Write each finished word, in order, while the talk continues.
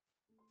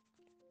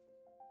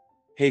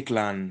Hey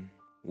clan,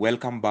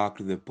 welcome back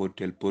to the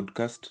Podtail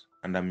podcast,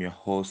 and I'm your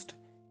host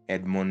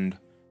Edmond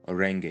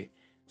Orenge.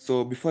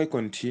 So before I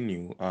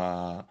continue,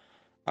 I'll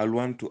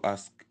want to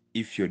ask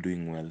if you're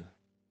doing well.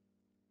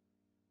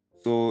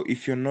 So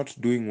if you're not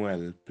doing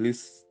well,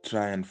 please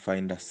try and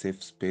find a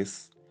safe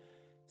space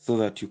so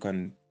that you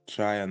can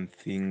try and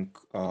think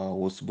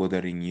what's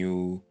bothering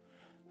you,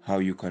 how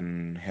you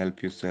can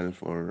help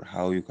yourself, or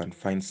how you can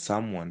find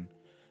someone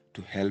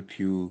to help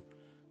you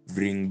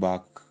bring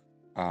back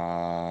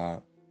uh,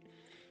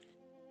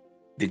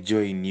 the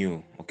joy in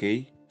you.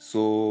 Okay,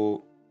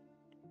 so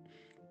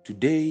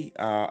today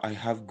I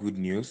have good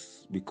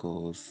news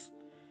because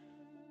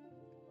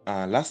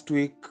last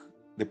week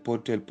the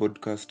Portal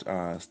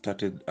podcast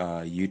started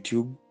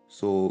YouTube.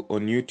 So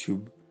on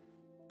YouTube,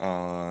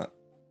 uh,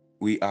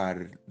 we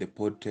are the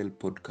Portal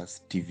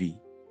Podcast TV.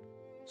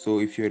 So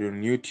if you're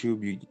on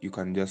YouTube, you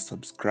can just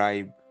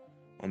subscribe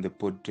on the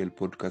Portal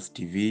Podcast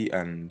TV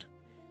and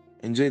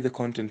enjoy the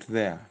content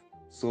there.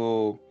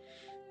 So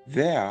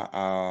there,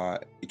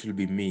 it will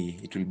be me.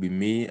 It will be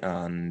me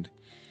and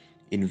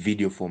in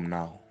video form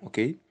now.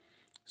 Okay.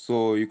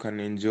 So you can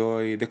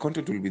enjoy the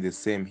content will be the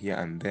same here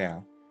and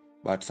there,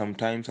 but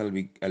sometimes I'll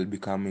be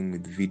coming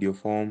with video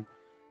form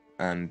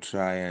and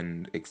try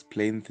and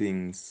explain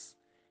things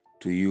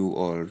to you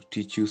or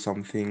teach you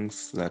some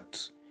things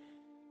that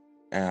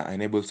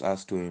enables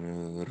us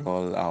to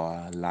roll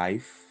our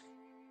life.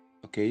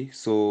 Okay,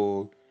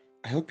 so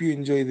I hope you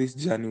enjoy this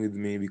journey with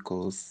me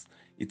because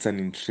it's an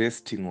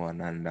interesting one,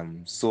 and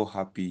I'm so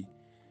happy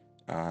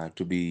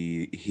to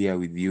be here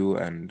with you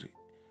and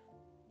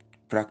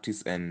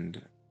practice and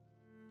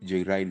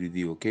joyride with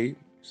you. Okay,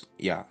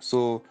 yeah,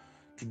 so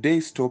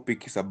today's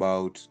topic is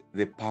about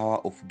the power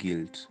of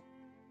guilt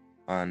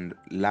and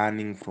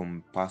learning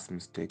from past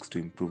mistakes to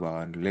improve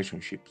our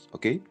relationships.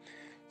 Okay,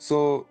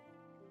 so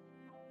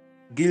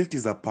guilt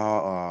is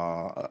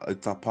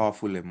it's a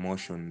powerful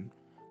emotion,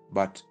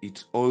 but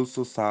it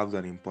also serves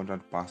an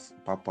important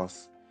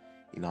purpose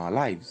in our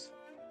lives.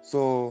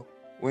 So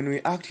when we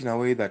act in a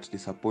way that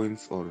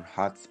disappoints or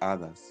hurts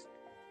others,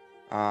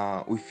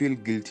 we feel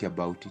guilty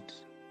about it.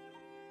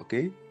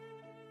 Okay,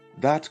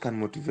 that can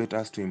motivate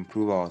us to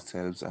improve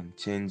ourselves and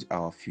change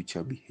our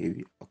future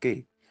behavior.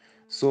 Okay,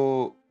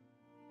 so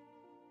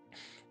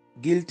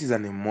guilt is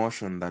an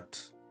emotion that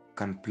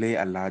can play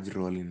a large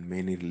role in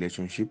many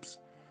relationships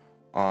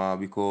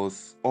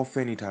because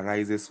often it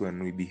arises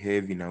when we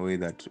behave in a way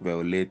that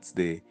violates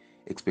the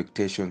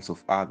expectations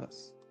of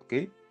others.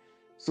 Okay,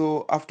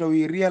 so after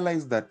we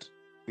realize that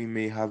we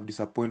may have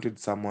disappointed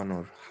someone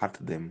or hurt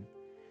them,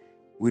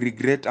 we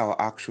regret our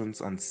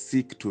actions and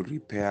seek to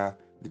repair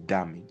the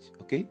damage.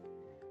 Okay,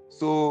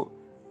 so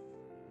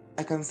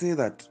I can say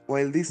that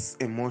while this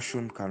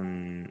emotion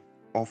can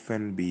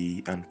often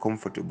be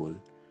uncomfortable,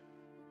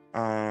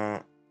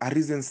 a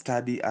recent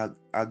study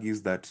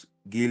argues that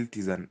guilt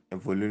is an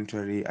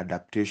involuntary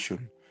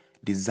adaptation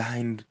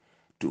designed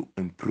to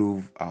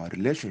improve our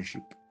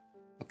relationship.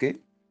 Okay?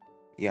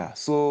 Yeah,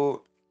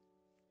 so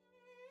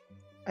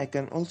I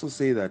can also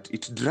say that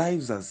it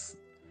drives us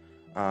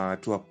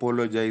to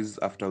apologize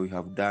after we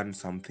have done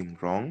something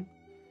wrong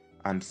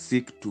and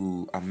seek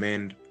to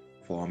amend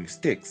for our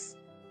mistakes.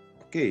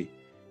 Okay,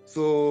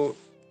 so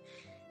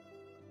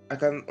I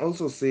can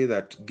also say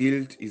that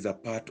guilt is a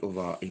part of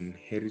our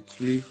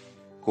inherently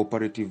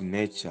cooperative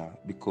nature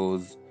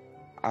because,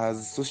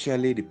 as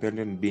socially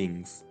dependent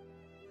beings,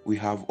 we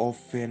have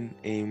often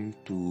aimed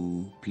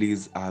to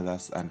please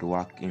others and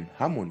work in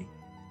harmony.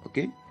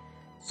 Okay,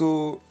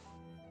 so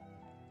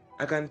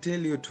I can tell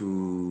you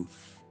to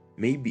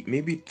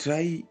maybe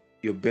try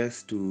your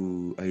best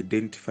to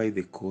identify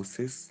the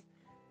causes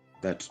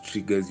that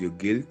triggers your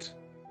guilt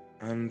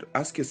and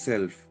ask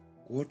yourself,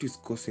 what is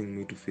causing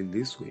me to feel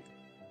this way?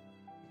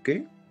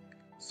 Okay,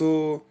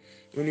 so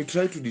when you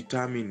try to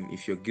determine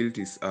if your guilt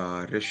is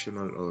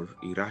rational or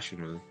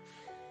irrational,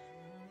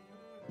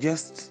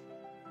 just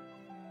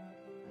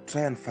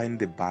try and find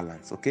the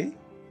balance. Okay,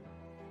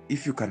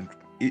 if you can,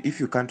 if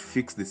you can't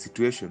fix the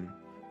situation,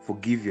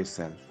 forgive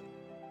yourself.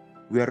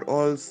 We are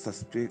all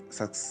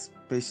suspiciable.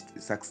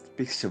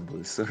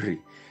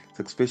 Sorry,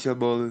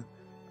 suspiciable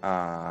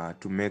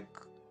to make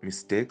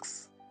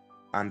mistakes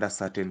under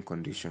certain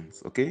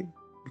conditions. Okay,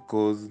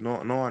 because no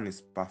one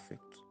is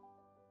perfect.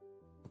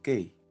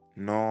 Okay,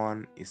 no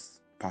one is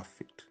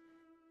perfect.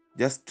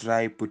 Just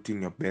try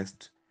putting your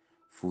best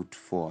foot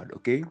forward.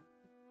 Okay,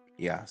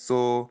 yeah,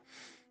 so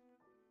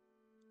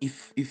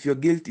if your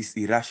guilt is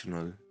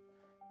irrational,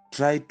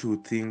 try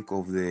to think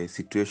of the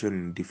situation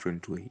in a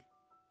different way.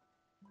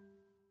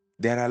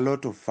 There are a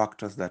lot of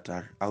factors that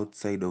are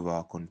outside of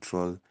our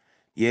control,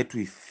 yet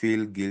we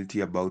feel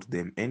guilty about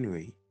them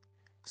anyway.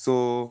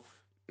 So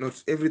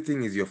not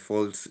everything is your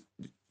fault.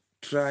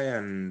 Try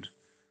and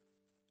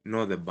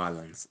know the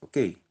balance.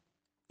 Okay,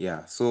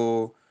 yeah,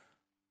 so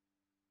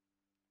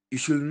you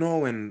should know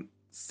when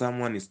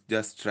someone is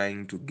just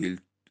trying to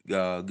guilt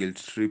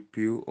trip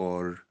you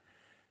or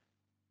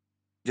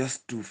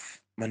just to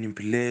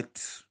manipulate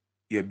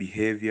your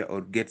behavior or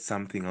get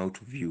something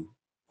out of you.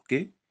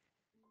 Okay,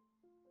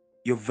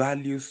 your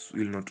values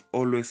will not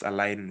always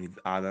align with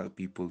other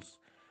people's.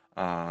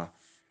 Uh,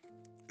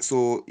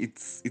 so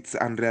it's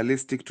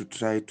unrealistic to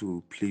try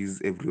to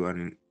please everyone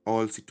in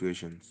all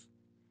situations.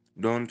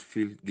 Don't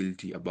feel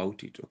guilty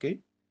about it, okay?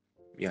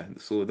 Yeah,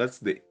 so that's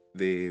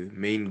the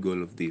main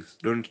goal of this.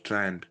 Don't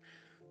try and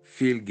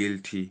feel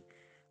guilty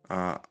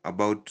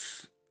about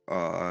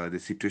the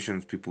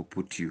situations people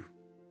put you,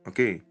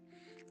 okay?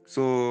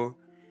 So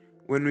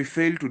when we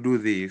fail to do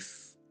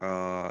this,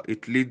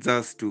 it leads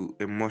us to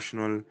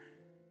emotional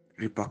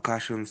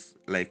repercussions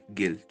like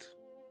guilt,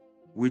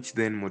 which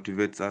then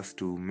motivates us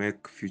to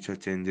make future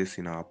changes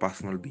in our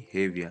personal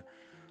behavior,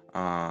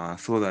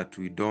 so that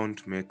we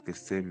don't make the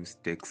same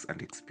mistakes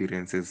and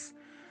experiences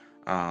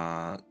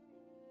uh,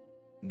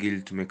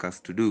 guilt make us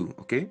to do,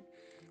 okay?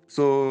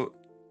 So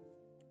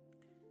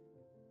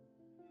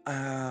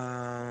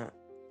uh,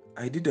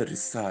 I did a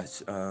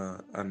research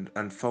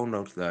and found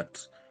out that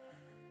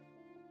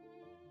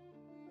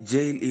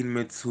jail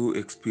inmates who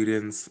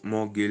experience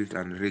more guilt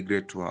and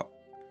regret were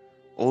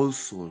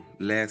also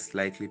less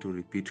likely to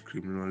repeat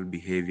criminal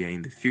behavior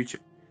in the future.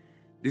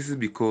 This is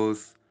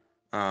because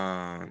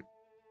uh,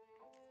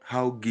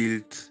 how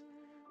guilt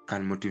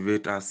can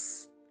motivate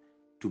us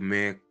to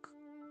make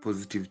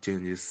positive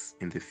changes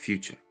in the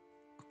future.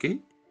 Okay?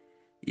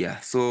 Yeah,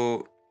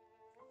 so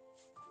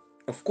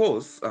of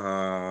course,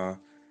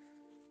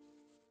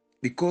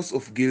 because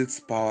of guilt's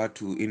power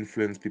to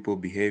influence people's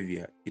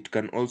behavior, it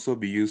can also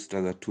be used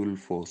as a tool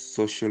for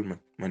social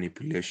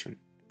manipulation.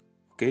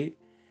 Okay?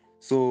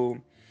 So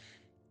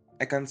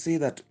I can say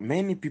that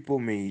many people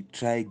may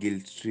try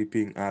guilt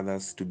tripping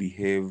others to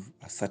behave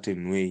a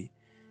certain way,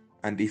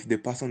 and if the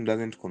person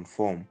doesn't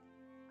conform,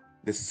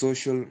 the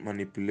social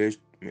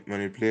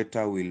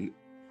manipulator will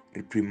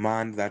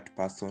reprimand that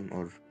person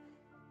or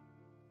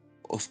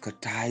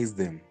ostracize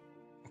them.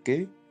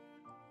 Okay?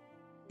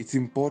 It's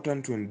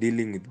important when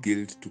dealing with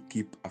guilt to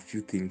keep a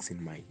few things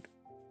in mind.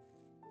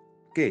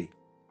 Okay?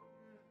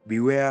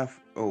 Beware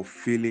of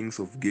feelings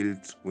of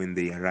guilt when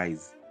they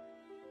arise,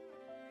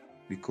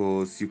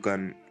 because you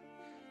can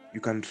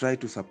try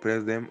to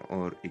suppress them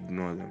or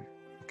ignore them.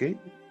 Okay?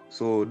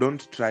 So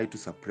don't try to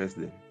suppress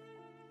them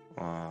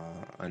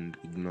and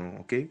ignore.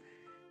 Okay?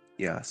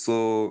 Yeah,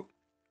 so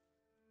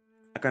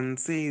I can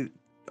say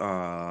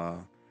uh,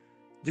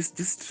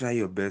 just try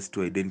your best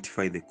to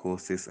identify the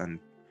causes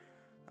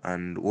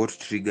and what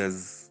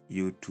triggers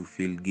you to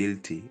feel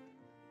guilty.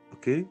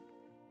 Okay,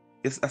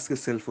 just ask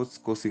yourself what's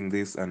causing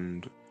this,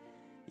 and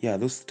yeah,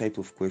 those type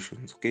of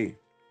questions. Okay,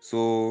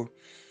 so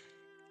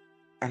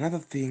another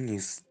thing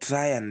is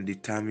try and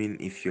determine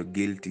if your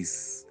guilt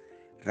is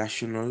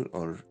rational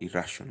or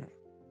irrational.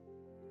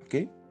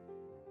 Okay,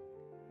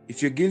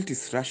 if your guilt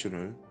is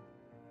rational,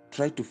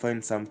 try to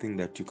find something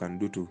that you can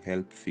do to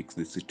help fix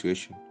the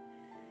situation.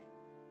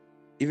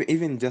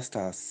 Even just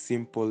a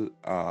simple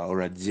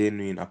or a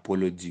genuine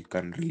apology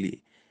can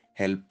really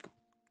help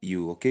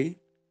you. Okay,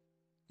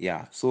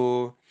 yeah,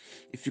 so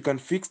if you can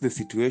fix the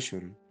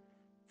situation,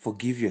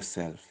 forgive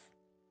yourself.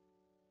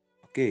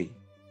 Okay,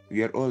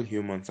 we are all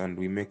humans and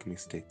we make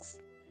mistakes,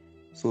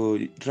 so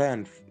try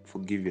and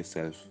forgive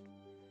yourself.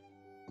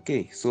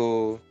 Okay,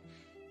 so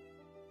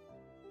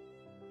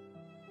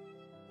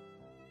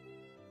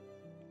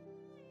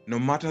no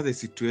matter the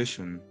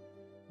situation,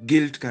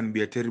 guilt can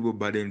be a terrible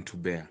burden to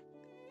bear.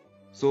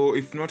 So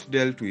if not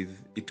dealt with,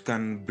 it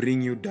can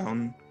bring you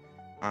down,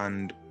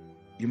 and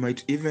you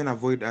might even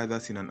avoid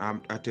others in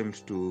an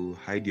attempt to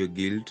hide your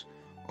guilt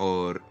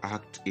or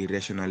act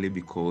irrationally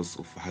because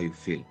of how you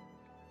feel.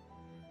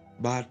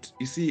 But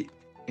you see,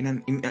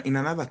 in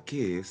another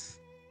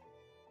case,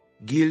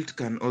 guilt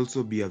can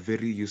also be a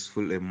very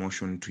useful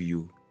emotion to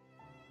you.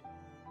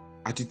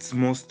 At its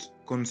most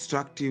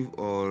constructive,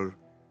 or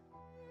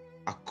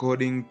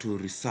according to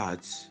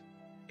research,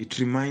 it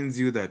reminds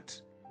you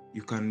that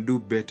you can do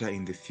better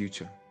in the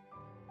future.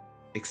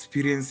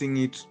 Experiencing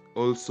it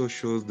also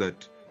shows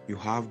that you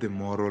have the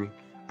moral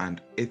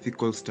and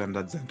ethical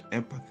standards and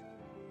empathy.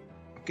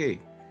 Okay,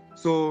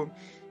 so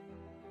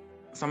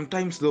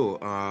sometimes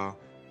though,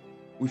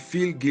 we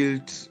feel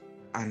guilt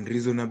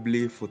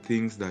unreasonably for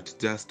things that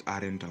just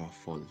aren't our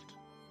fault.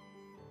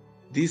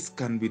 This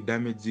can be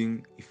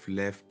damaging if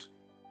left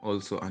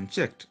also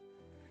unchecked.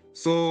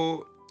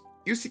 So,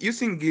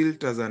 using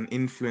guilt as an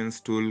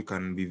influence tool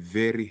can be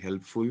very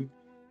helpful,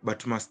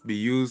 but must be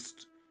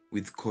used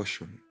with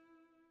caution.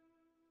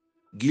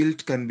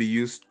 Guilt can be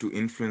used to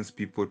influence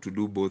people to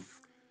do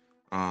both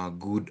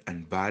good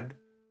and bad,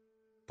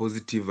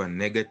 positive and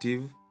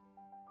negative.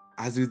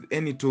 As with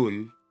any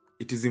tool,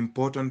 it is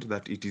important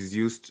that it is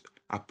used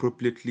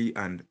appropriately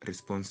and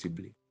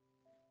responsibly.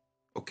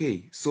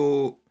 Okay,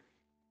 so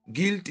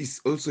guilt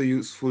is also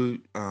useful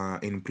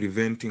in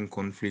preventing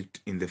conflict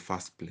in the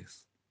first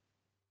place.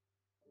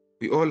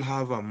 We all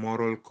have a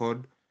moral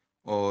code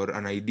or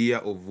an idea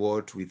of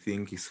what we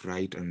think is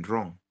right and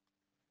wrong.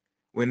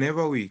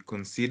 Whenever we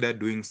consider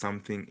doing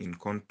something in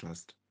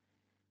contrast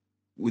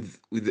with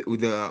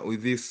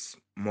this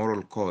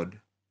moral code,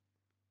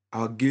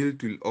 our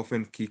guilt will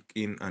often kick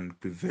in and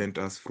prevent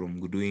us from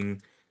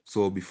doing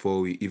so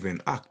before we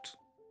even act.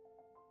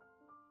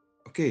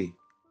 Okay,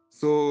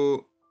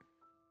 so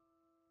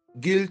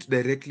guilt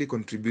directly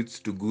contributes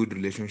to good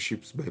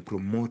relationships by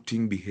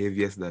promoting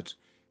behaviors that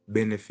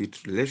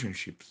benefit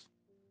relationships.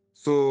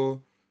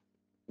 So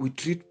we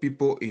treat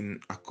people in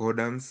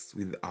accordance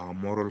with our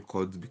moral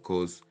codes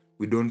because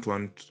we don't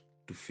want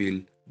to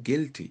feel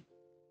guilty.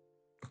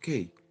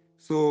 Okay,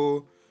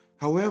 so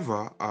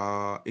however,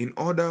 in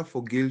order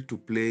for guilt to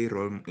play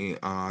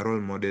a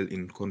role model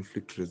in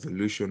conflict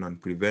resolution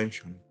and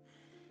prevention,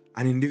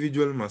 an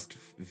individual must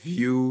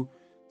view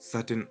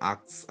certain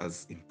acts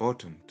as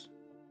important.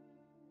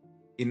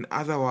 In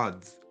other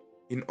words,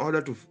 in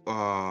order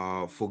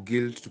for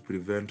guilt to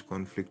prevent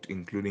conflict,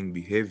 including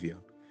behavior,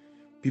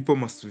 people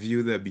must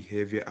view their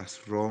behavior as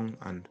wrong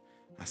and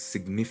as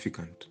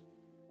significant.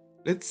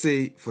 Let's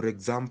say, for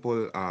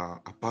example,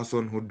 a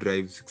person who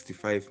drives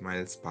 65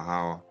 miles per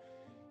hour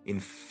in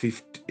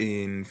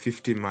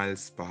 50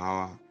 miles per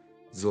hour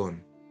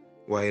zone,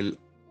 while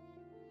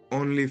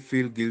only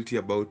feel guilty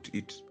about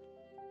it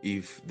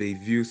if they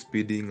view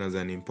speeding as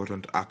an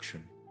important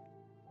action.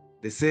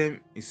 The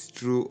same is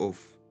true of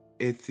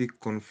ethnic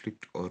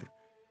conflict or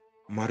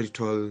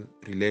marital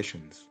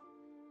relations.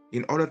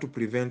 In order to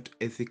prevent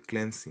ethnic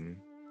cleansing,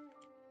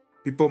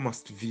 people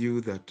must view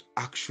that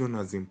action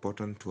as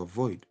important to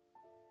avoid.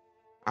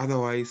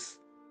 Otherwise,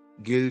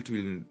 guilt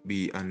will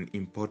be an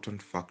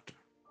important factor.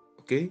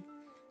 Okay?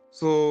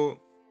 So,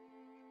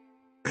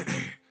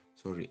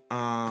 sorry.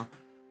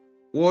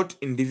 What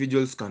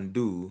individuals can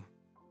do,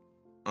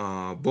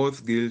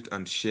 both guilt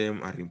and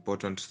shame are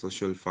important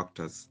social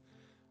factors.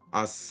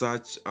 As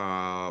such,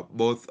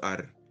 both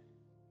are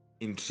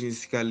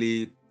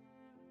intrinsically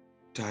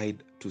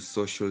tied to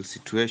social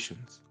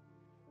situations.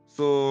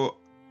 So,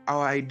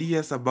 our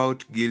ideas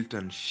about guilt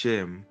and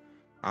shame,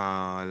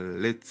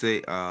 let's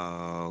say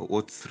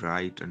what's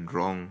right and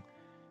wrong,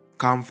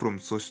 come from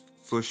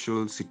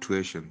social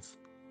situations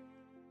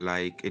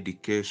like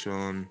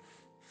education,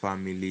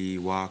 family,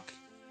 work,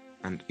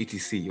 and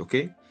etc.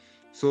 Okay,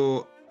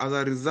 so as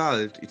a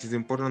result, it is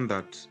important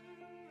that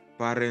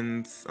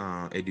parents,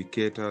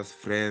 educators,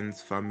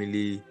 friends,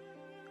 family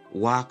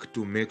work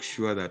to make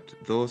sure that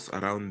those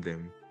around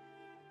them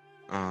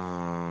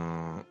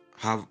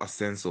have a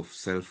sense of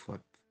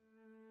self-worth.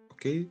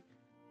 Okay,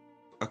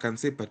 I can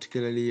say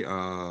particularly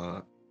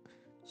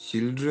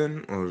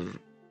children or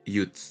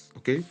youths.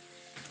 Okay,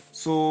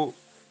 so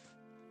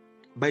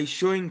by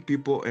showing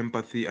people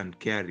empathy and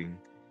caring,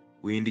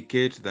 we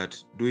indicate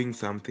that doing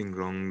something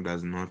wrong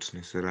does not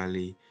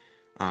necessarily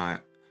uh,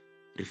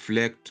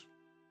 reflect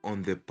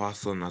on the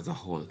person as a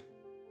whole.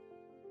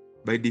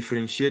 By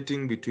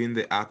differentiating between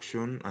the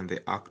action and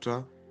the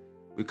actor,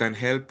 we can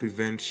help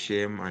prevent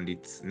shame and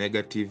its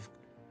negative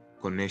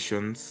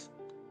connotations,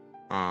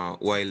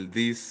 while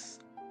this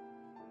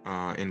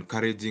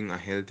encouraging a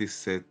healthy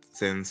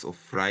sense of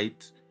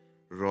right,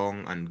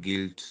 wrong, and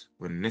guilt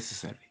when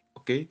necessary.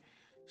 Okay,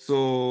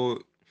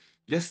 so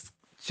just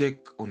check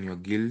on your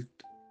guilt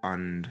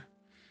and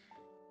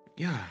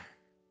yeah,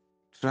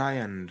 try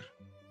and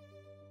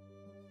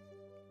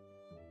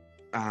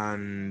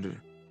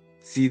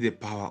see the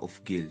power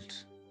of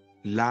guilt.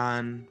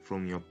 Learn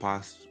from your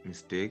past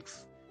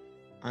mistakes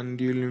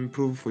and you'll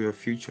improve for your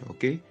future.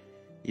 Okay,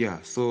 yeah,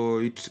 so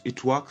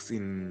it works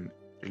in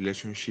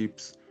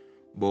relationships,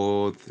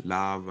 both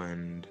love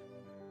and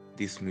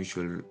these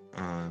mutual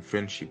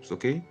friendships.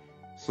 Okay,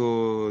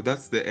 so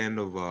that's the end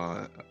of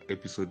our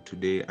episode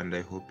today, and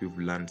I hope you've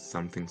learned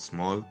something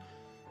small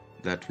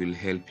that will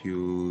help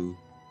you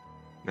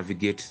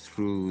navigate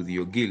through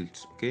your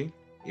guilt. Okay,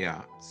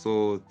 yeah,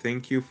 so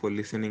thank you for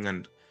listening,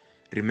 and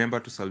remember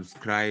to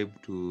subscribe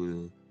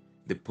to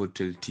the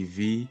Portal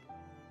TV.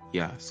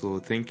 Yeah, so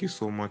thank you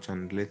so much,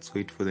 and let's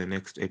wait for the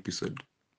next episode.